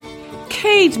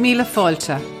Céad Míle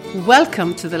Fáilte.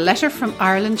 Welcome to the Letter from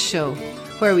Ireland show,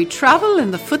 where we travel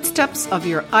in the footsteps of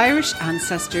your Irish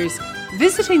ancestors,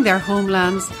 visiting their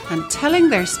homelands and telling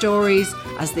their stories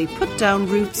as they put down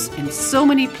roots in so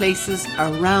many places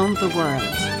around the world.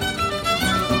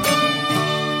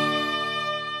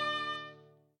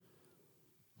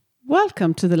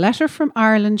 Welcome to the Letter from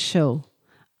Ireland show.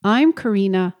 I'm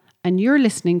Karina and you're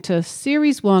listening to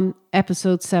Series 1,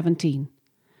 Episode 17.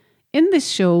 In this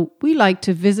show, we like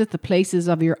to visit the places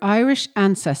of your Irish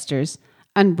ancestors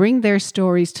and bring their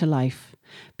stories to life.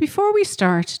 Before we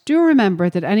start, do remember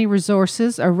that any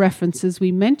resources or references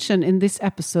we mention in this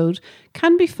episode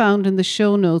can be found in the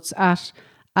show notes at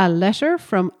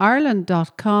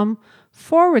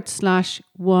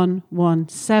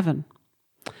aletterfromireland.com/117.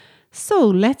 So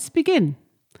let's begin.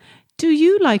 Do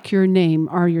you like your name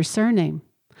or your surname?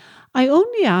 I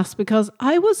only ask because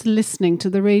I was listening to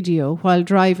the radio while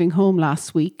driving home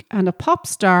last week and a pop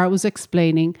star was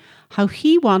explaining how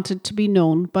he wanted to be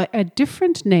known by a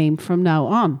different name from now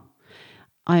on.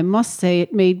 I must say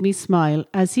it made me smile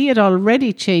as he had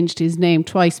already changed his name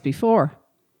twice before.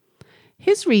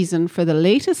 His reason for the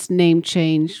latest name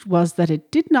change was that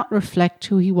it did not reflect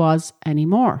who he was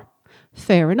anymore.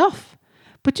 Fair enough.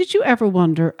 But did you ever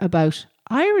wonder about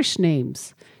Irish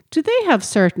names? Do they have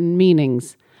certain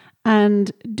meanings?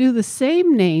 And do the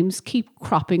same names keep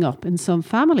cropping up in some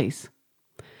families?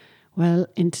 Well,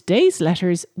 in today's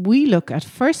letters, we look at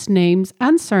first names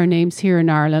and surnames here in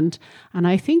Ireland, and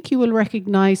I think you will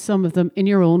recognise some of them in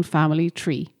your own family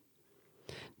tree.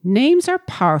 Names are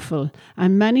powerful,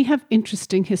 and many have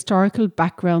interesting historical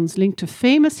backgrounds linked to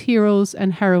famous heroes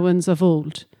and heroines of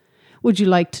old. Would you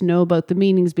like to know about the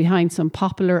meanings behind some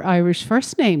popular Irish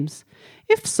first names?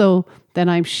 If so, then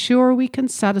I'm sure we can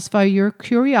satisfy your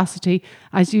curiosity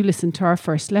as you listen to our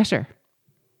first letter.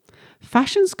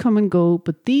 Fashions come and go,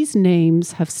 but these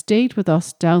names have stayed with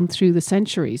us down through the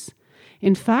centuries.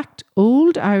 In fact,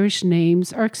 old Irish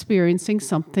names are experiencing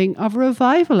something of a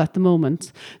revival at the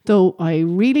moment, though I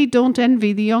really don't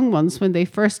envy the young ones when they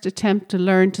first attempt to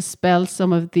learn to spell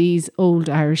some of these old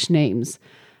Irish names.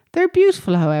 They're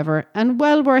beautiful, however, and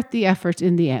well worth the effort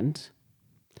in the end.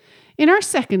 In our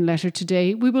second letter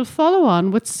today, we will follow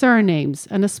on with surnames,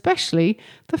 and especially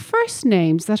the first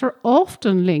names that are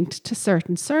often linked to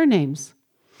certain surnames.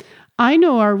 I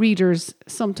know our readers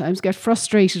sometimes get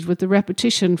frustrated with the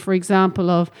repetition, for example,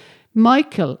 of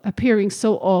Michael appearing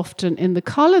so often in the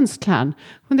Collins clan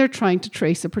when they're trying to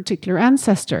trace a particular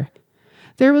ancestor.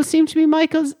 There will seem to be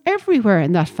Michaels everywhere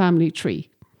in that family tree.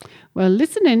 Well,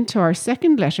 listen in to our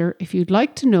second letter if you'd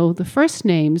like to know the first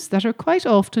names that are quite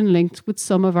often linked with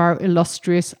some of our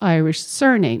illustrious Irish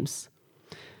surnames.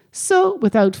 So,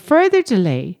 without further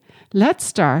delay, let's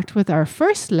start with our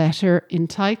first letter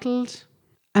entitled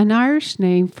An Irish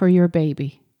Name for Your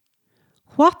Baby.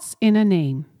 What's in a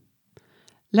name?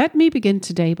 Let me begin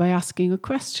today by asking a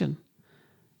question.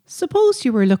 Suppose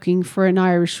you were looking for an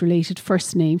Irish-related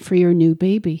first name for your new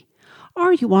baby,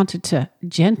 or you wanted to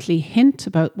gently hint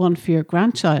about one for your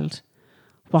grandchild.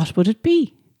 What would it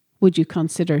be? Would you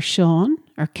consider Sean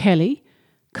or Kelly,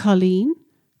 Colleen,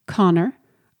 Connor,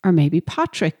 or maybe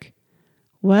Patrick?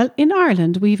 Well, in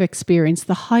Ireland, we've experienced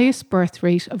the highest birth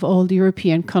rate of all the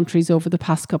European countries over the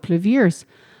past couple of years,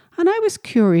 and I was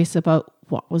curious about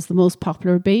what was the most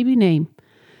popular baby name.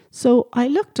 So I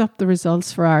looked up the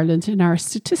results for Ireland in our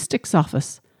statistics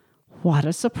office. What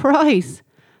a surprise!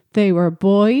 They were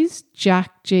boys,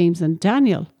 Jack, James and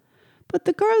Daniel. But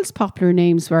the girls' popular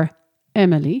names were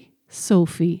Emily,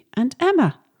 Sophie and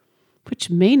Emma, which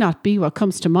may not be what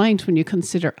comes to mind when you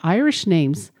consider Irish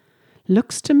names.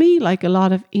 Looks to me like a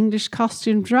lot of English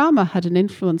costume drama had an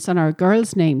influence on our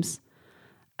girls' names.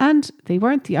 And they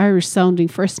weren't the Irish-sounding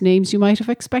first names you might have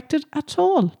expected at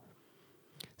all.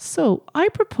 So I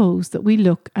propose that we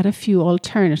look at a few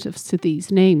alternatives to these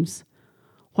names.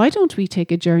 Why don't we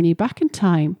take a journey back in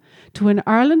time to when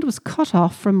Ireland was cut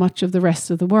off from much of the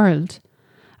rest of the world,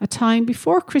 a time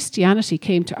before Christianity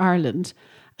came to Ireland,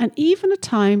 and even a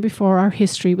time before our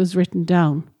history was written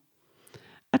down.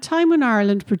 A time when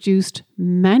Ireland produced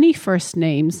many first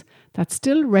names that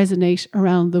still resonate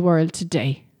around the world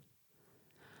today.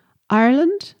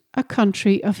 Ireland, a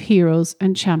country of heroes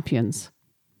and champions.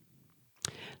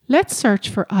 Let's search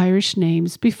for Irish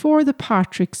names before the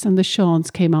Patricks and the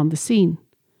Seans came on the scene.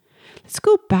 Let's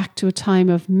go back to a time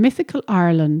of mythical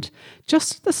Ireland,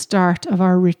 just at the start of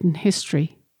our written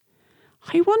history.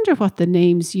 I wonder what the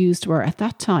names used were at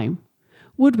that time.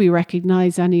 Would we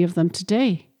recognise any of them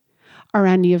today? Are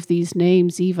any of these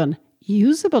names even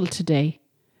usable today?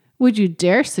 Would you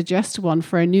dare suggest one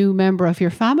for a new member of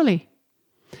your family?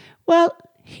 Well,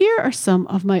 Here are some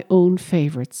of my own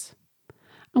favourites.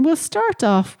 And we'll start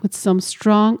off with some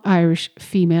strong Irish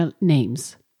female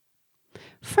names.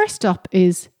 First up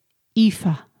is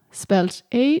Aoife, spelt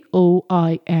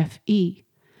Aoife.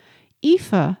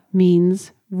 Aoife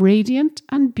means radiant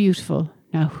and beautiful.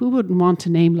 Now, who wouldn't want a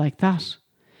name like that?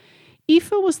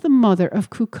 Aoife was the mother of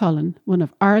Cuchulainn, one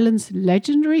of Ireland's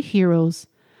legendary heroes.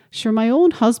 Sure, my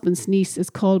own husband's niece is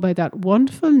called by that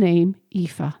wonderful name,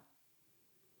 Aoife.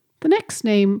 The next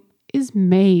name is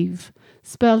Maeve,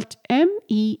 spelt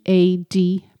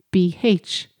Meadbh,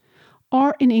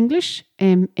 or in English,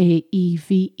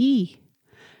 Maeve.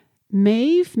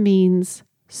 Maeve means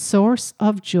source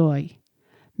of joy.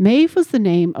 Maeve was the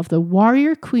name of the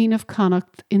warrior queen of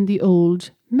Connacht in the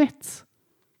old myths.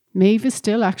 Maeve is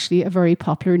still actually a very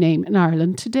popular name in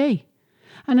Ireland today.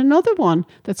 And another one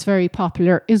that's very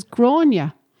popular is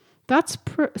Grania. That's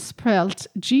spelt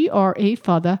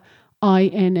Grainne.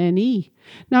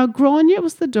 Now, Grania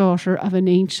was the daughter of an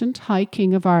ancient high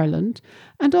king of Ireland,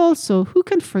 and also, who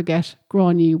can forget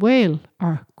Gráinne Mhaol,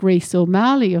 or Grace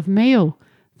O'Malley of Mayo,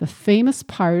 the famous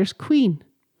pirate queen.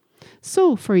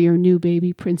 So, for your new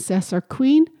baby princess or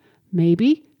queen,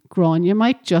 maybe Grania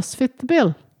might just fit the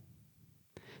bill.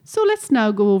 So let's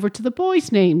now go over to the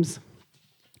boys' names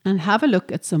and have a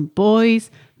look at some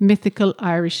boys' mythical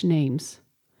Irish names.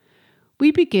 We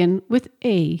begin with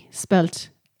A, spelt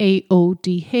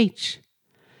Aodh.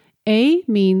 A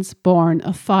means born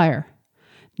of fire.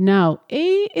 Now,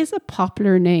 A is a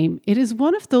popular name. It is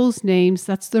one of those names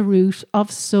that's the root of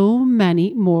so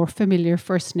many more familiar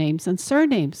first names and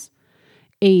surnames.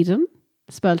 Aidan,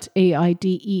 spelt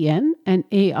Aiden, and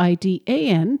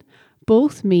Aidan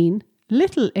both mean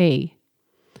little a.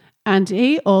 And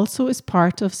A also is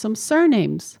part of some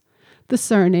surnames. The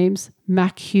surnames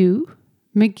McHugh,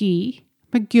 McGee,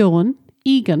 McGeown,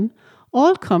 Egan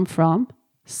all come from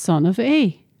son of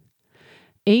A.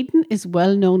 Aidan is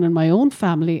well known in my own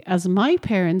family as my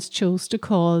parents chose to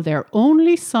call their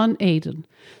only son Aidan.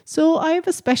 So I have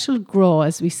a special graw,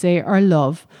 as we say, or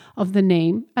love of the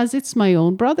name, as it's my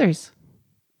own brother's.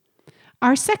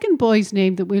 Our second boy's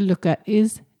name that we'll look at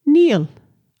is Niall,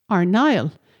 or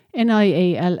Niall,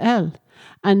 Niall.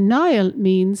 And Niall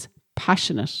means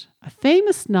passionate. A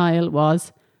famous Niall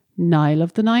was Niall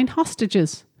of the Nine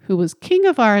Hostages, who was King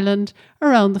of Ireland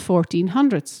around the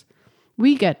 1400s.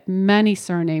 We get many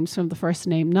surnames from the first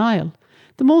name Niall.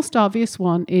 The most obvious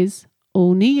one is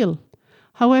O'Neill.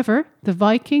 However, the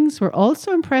Vikings were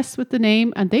also impressed with the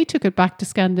name and they took it back to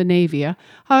Scandinavia.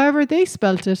 However, they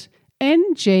spelt it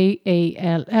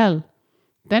Njall.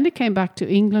 Then it came back to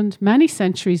England many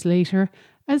centuries later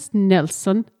as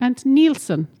Nelson and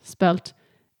Nielsen, spelt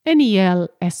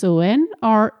Nelson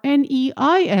or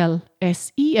Neilsen.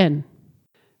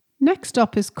 Next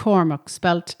up is Cormac,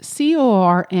 spelt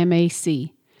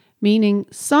Cormac, meaning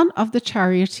son of the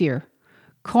charioteer.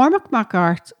 Cormac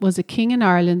MacArt was a king in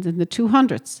Ireland in the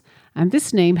 200s, and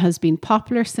this name has been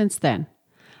popular since then.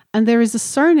 And there is a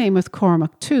surname with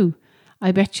Cormac too.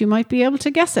 I bet you might be able to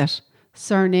guess it.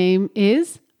 Surname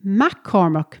is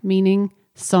MacCormac, meaning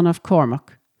son of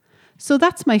Cormac. So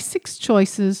that's my 6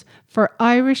 choices for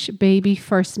Irish baby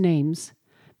first names.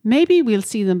 Maybe we'll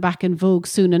see them back in vogue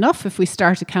soon enough if we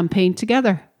start a campaign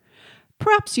together.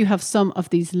 Perhaps you have some of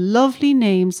these lovely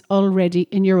names already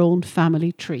in your own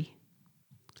family tree.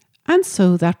 And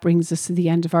so that brings us to the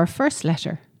end of our first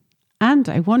letter. And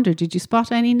I wonder, did you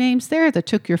spot any names there that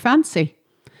took your fancy?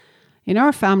 In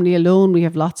our family alone, we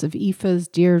have lots of Aoifes,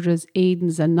 Deirdres,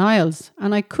 Aidens and Niles,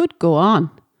 and I could go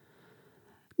on.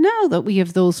 Now that we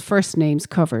have those first names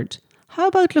covered, how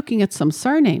about looking at some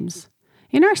surnames?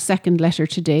 In our second letter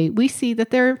today, we see that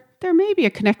there may be a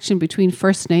connection between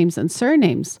first names and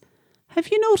surnames. Have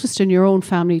you noticed in your own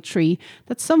family tree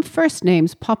that some first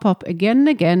names pop up again and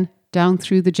again down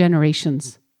through the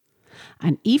generations?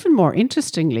 And even more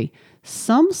interestingly,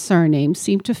 some surnames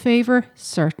seem to favour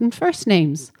certain first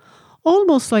names,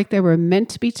 almost like they were meant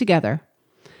to be together.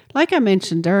 Like I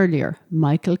mentioned earlier,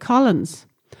 Michael Collins.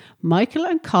 Michael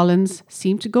and Collins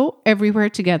seem to go everywhere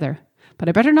together. But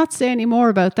I better not say any more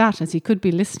about that as he could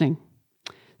be listening.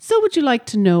 So would you like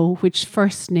to know which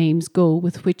first names go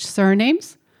with which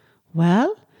surnames?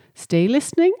 Well, stay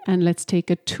listening and let's take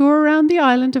a tour around the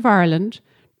island of Ireland,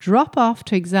 drop off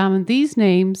to examine these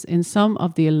names in some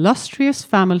of the illustrious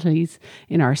families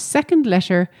in our second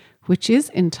letter, which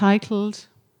is entitled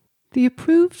The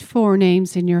Approved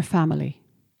Forenames in Your Family.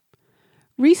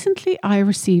 Recently I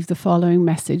received the following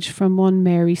message from one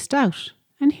Mary Stout,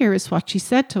 and here is what she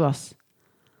said to us.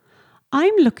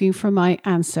 I'm looking for my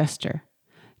ancestor,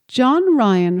 John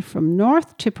Ryan from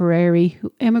North Tipperary,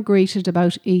 who emigrated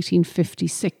about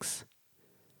 1856.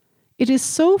 It is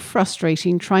so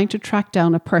frustrating trying to track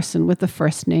down a person with the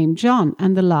first name John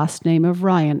and the last name of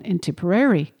Ryan in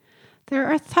Tipperary. There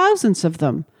are thousands of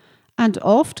them, and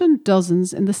often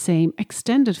dozens in the same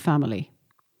extended family.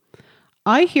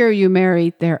 I hear you,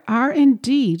 Mary. There are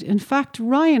indeed. In fact,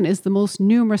 Ryan is the most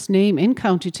numerous name in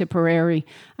County Tipperary.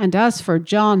 And as for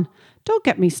John, don't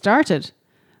get me started.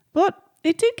 But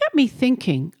it did get me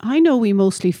thinking. I know we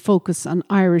mostly focus on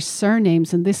Irish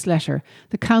surnames in this letter,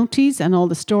 the counties and all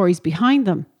the stories behind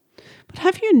them. But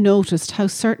have you noticed how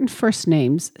certain first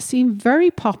names seem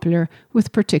very popular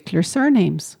with particular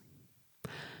surnames?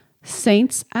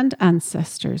 Saints and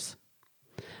ancestors.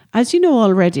 As you know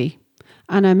already,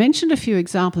 and I mentioned a few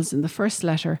examples in the first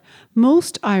letter,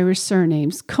 most Irish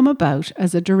surnames come about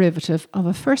as a derivative of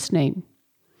a first name.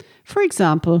 For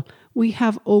example, we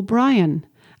have O'Brien,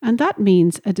 and that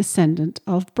means a descendant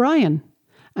of Brian,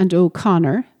 and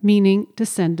O'Connor, meaning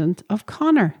descendant of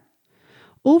Connor.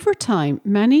 Over time,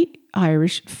 many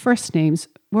Irish first names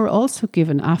were also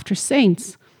given after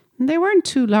saints, and they weren't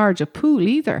too large a pool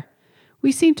either.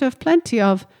 We seem to have plenty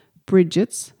of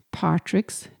Bridgets,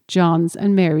 Patricks, Johns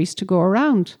and Marys to go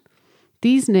around.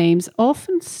 These names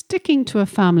often sticking to a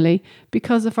family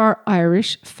because of our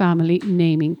Irish family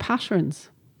naming patterns.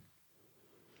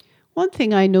 One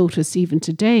thing I notice even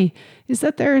today is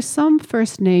that there are some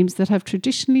first names that have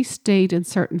traditionally stayed in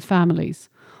certain families,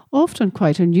 often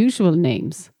quite unusual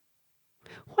names.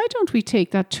 Why don't we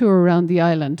take that tour around the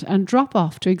island and drop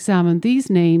off to examine these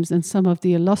names and some of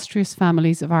the illustrious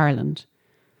families of Ireland?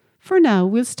 For now,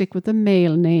 we'll stick with the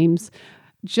male names,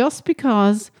 just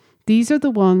because these are the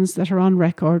ones that are on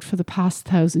record for the past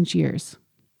 1,000 years.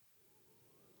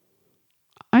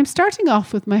 I'm starting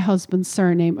off with my husband's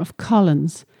surname of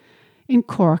Collins in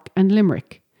Cork and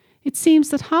Limerick. It seems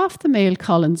that half the male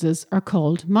Collinses are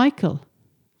called Michael.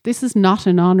 This is not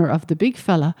in honour of the big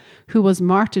fella who was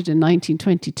martyred in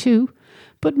 1922,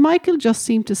 but Michael just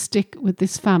seemed to stick with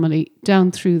this family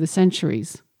down through the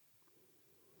centuries.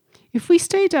 If we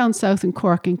stay down south in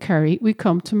Cork and Kerry, we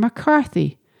come to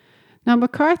McCarthy. Now,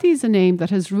 McCarthy is a name that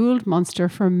has ruled Munster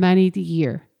for many the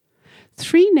year.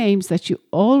 Three names that you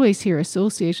always hear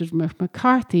associated with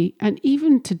McCarthy, and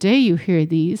even today you hear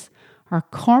these, are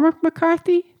Cormac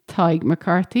McCarthy, Tig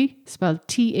McCarthy, spelled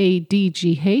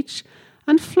Tadgh,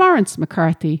 and Florence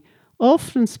McCarthy,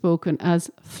 often spoken as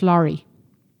Florrie.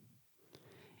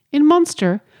 In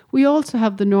Munster, we also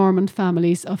have the Norman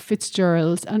families of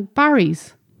Fitzgeralds and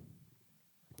Barrys.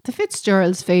 The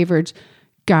Fitzgeralds favoured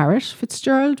Garrett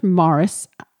Fitzgerald, Morris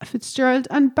Fitzgerald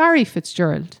and Barry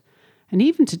Fitzgerald. And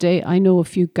even today I know a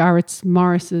few Garretts,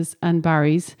 Morrises and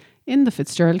Barrys in the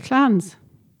Fitzgerald clans.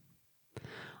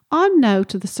 On now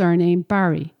to the surname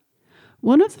Barry.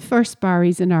 One of the first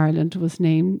Barrys in Ireland was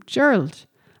named Gerald,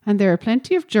 and there are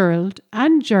plenty of Gerald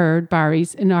and Gerard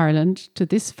Barrys in Ireland to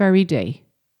this very day.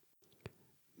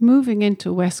 Moving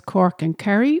into West Cork and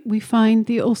Kerry, we find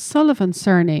the O'Sullivan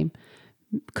surname,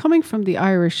 coming from the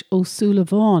Irish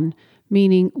O'Sullivan,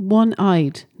 meaning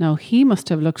one-eyed. Now, he must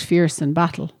have looked fierce in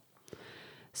battle.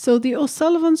 So the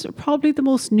O'Sullivans are probably the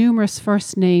most numerous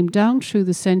first name down through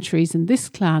the centuries in this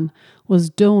clan was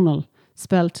Donal,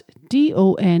 spelt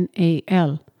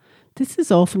D-O-N-A-L. This is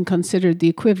often considered the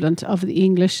equivalent of the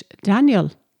English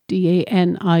Daniel,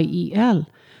 D-A-N-I-E-L,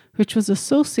 which was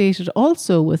associated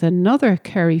also with another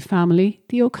Kerry family,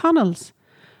 the O'Connells.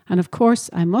 And of course,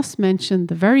 I must mention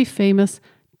the very famous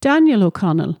Daniel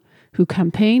O'Connell, who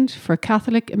campaigned for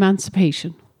Catholic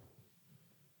emancipation.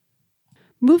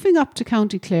 Moving up to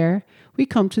County Clare, we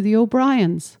come to the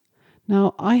O'Briens.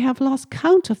 Now, I have lost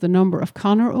count of the number of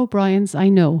Conor O'Briens I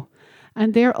know,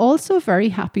 and they're also very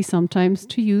happy sometimes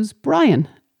to use Brian.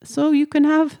 So you can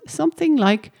have something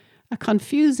like a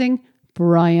confusing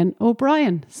Brian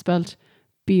O'Brien, spelt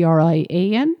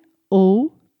B-R-I-A-N,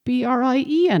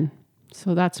 O-B-R-I-E-N.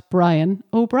 So that's Brian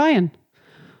O'Brien.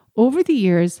 Over the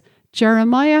years,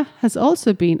 Jeremiah has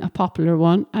also been a popular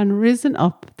one and risen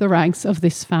up the ranks of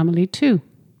this family too.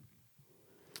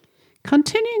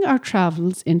 Continuing our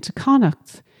travels into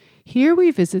Connacht, here we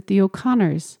visit the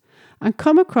O'Connors and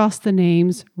come across the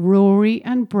names Rory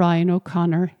and Brian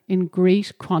O'Connor in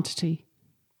great quantity.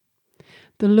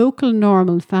 The local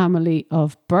Norman family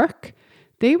of Burke,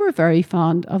 they were very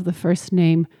fond of the first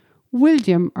name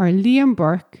William or Liam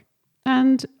Burke,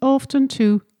 and often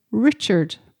too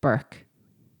Richard Burke.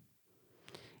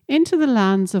 Into the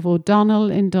lands of O'Donnell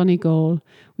in Donegal,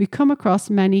 we come across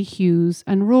many Hughes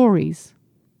and Rorys.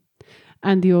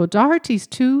 And the O'Dohertys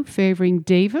too, favouring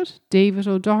David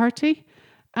O'Doherty,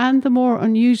 and the more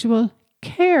unusual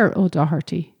Cahir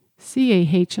O'Doherty,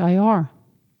 C-A-H-I-R.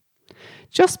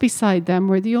 Just beside them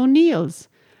were the O'Neills,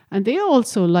 And they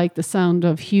also like the sound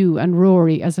of Hugh and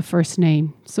Rory as a first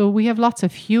name. So we have lots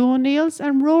of Hugh O'Neills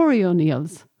and Rory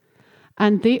O'Neills.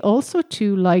 And they also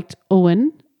too liked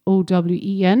Owen,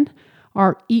 O-W-E-N,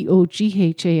 or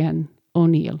E-O-G-H-A-N,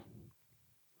 O'Neill.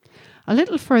 A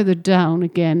little further down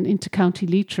again into County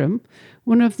Leitrim,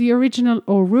 one of the original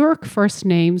O'Rourke first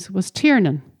names was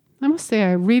Tiernan. I must say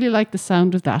I really like the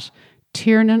sound of that,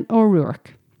 Tiernan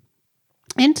O'Rourke.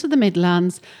 Into the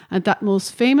Midlands, and that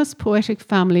most famous poetic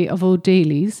family of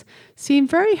O'Daly's seem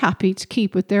very happy to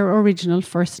keep with their original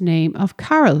first name of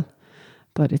Carroll,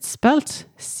 but it's spelt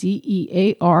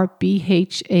C-E-A-R-B-H-A-L-L.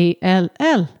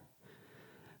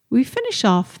 We finish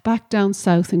off back down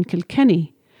south in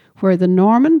Kilkenny, where the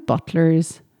Norman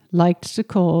butlers liked to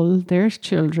call their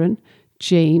children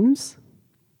James,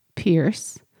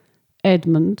 Pierce,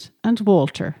 Edmund and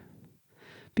Walter.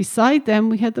 Beside them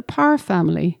we had the Parr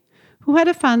family, who had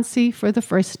a fancy for the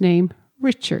first name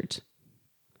Richard.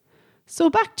 So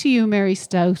back to you, Mary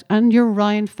Stout, and your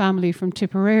Ryan family from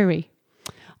Tipperary.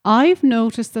 I've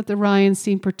noticed that the Ryans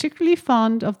seem particularly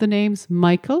fond of the names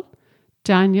Michael,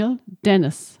 Daniel,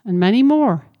 Dennis, and many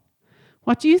more.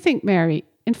 What do you think, Mary?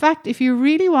 In fact, if you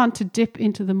really want to dip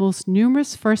into the most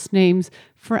numerous first names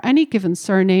for any given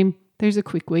surname, there's a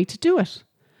quick way to do it.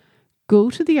 Go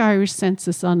to the Irish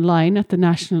Census online at the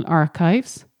National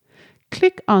Archives,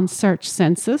 click on Search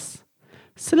Census,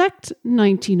 select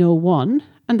 1901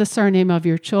 and the surname of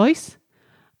your choice,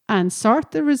 and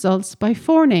sort the results by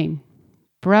forename.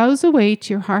 Browse away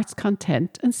to your heart's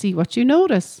content and see what you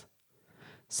notice.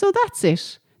 So that's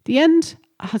it. The end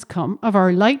has come of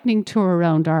our lightning tour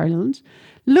around Ireland,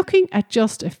 looking at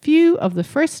just a few of the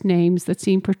first names that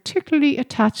seem particularly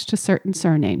attached to certain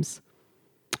surnames.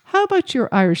 How about your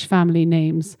Irish family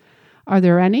names? Are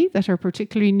there any that are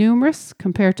particularly numerous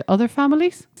compared to other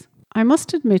families? I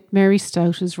must admit Mary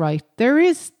Stout is right. There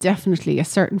is definitely a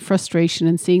certain frustration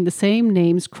in seeing the same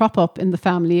names crop up in the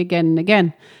family again and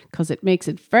again, because it makes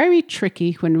it very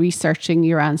tricky when researching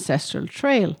your ancestral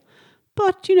trail.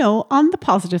 But, on the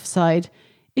positive side,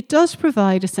 it does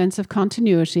provide a sense of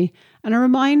continuity and a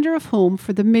reminder of home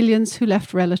for the millions who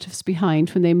left relatives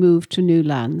behind when they moved to new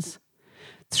lands.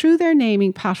 Through their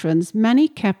naming patterns, many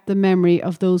kept the memory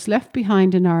of those left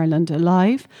behind in Ireland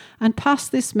alive and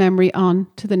passed this memory on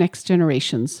to the next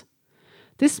generations.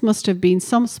 This must have been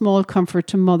some small comfort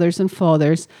to mothers and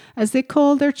fathers as they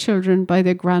called their children by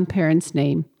their grandparents'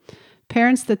 name,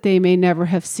 parents that they may never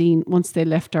have seen once they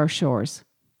left our shores.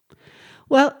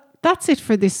 Well, that's it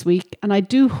for this week, and I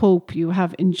do hope you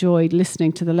have enjoyed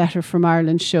listening to the Letter from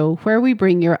Ireland show, where we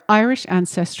bring your Irish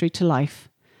ancestry to life.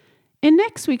 In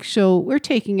next week's show, we're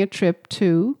taking a trip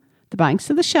to the banks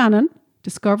of the Shannon,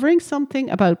 discovering something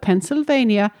about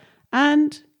Pennsylvania,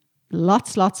 and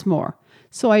lots more.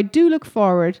 So I do look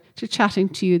forward to chatting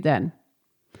to you then.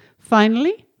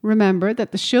 Finally, remember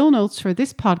that the show notes for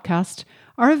this podcast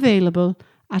are available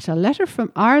at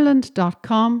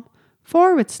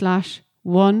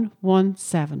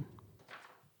aletterfromireland.com/117.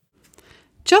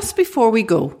 Just before we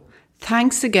go,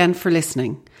 thanks again for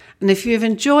listening. And if you have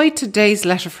enjoyed today's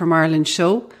Letter from Ireland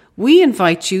show, we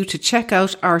invite you to check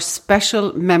out our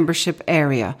special membership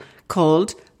area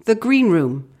called The Green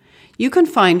Room. You can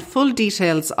find full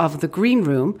details of The Green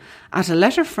Room at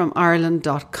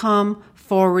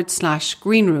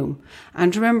aletterfromireland.com/Green Room.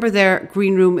 And remember there,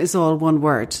 Green Room is all one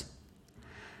word.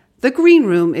 The Green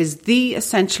Room is the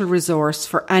essential resource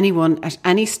for anyone at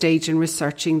any stage in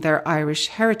researching their Irish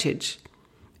heritage.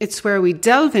 It's where we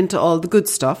delve into all the good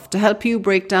stuff to help you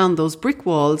break down those brick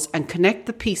walls and connect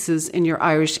the pieces in your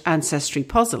Irish ancestry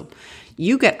puzzle.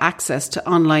 You get access to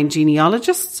online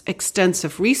genealogists,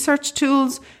 extensive research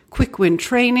tools, quick win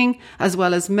training, as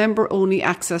well as member-only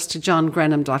access to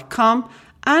johngrenham.com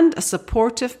and a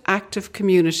supportive, active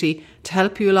community to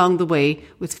help you along the way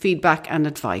with feedback and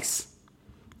advice.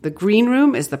 The Green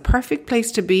Room is the perfect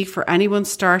place to be for anyone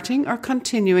starting or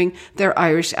continuing their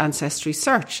Irish ancestry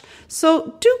search.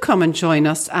 So do come and join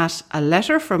us at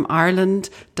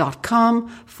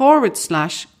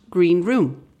aletterfromireland.com/Green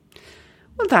Room.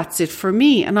 Well, that's it for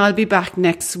me, and I'll be back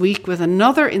next week with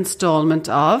another instalment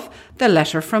of the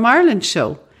Letter from Ireland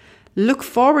show. Look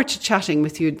forward to chatting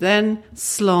with you then.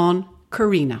 Slán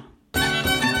Corrina.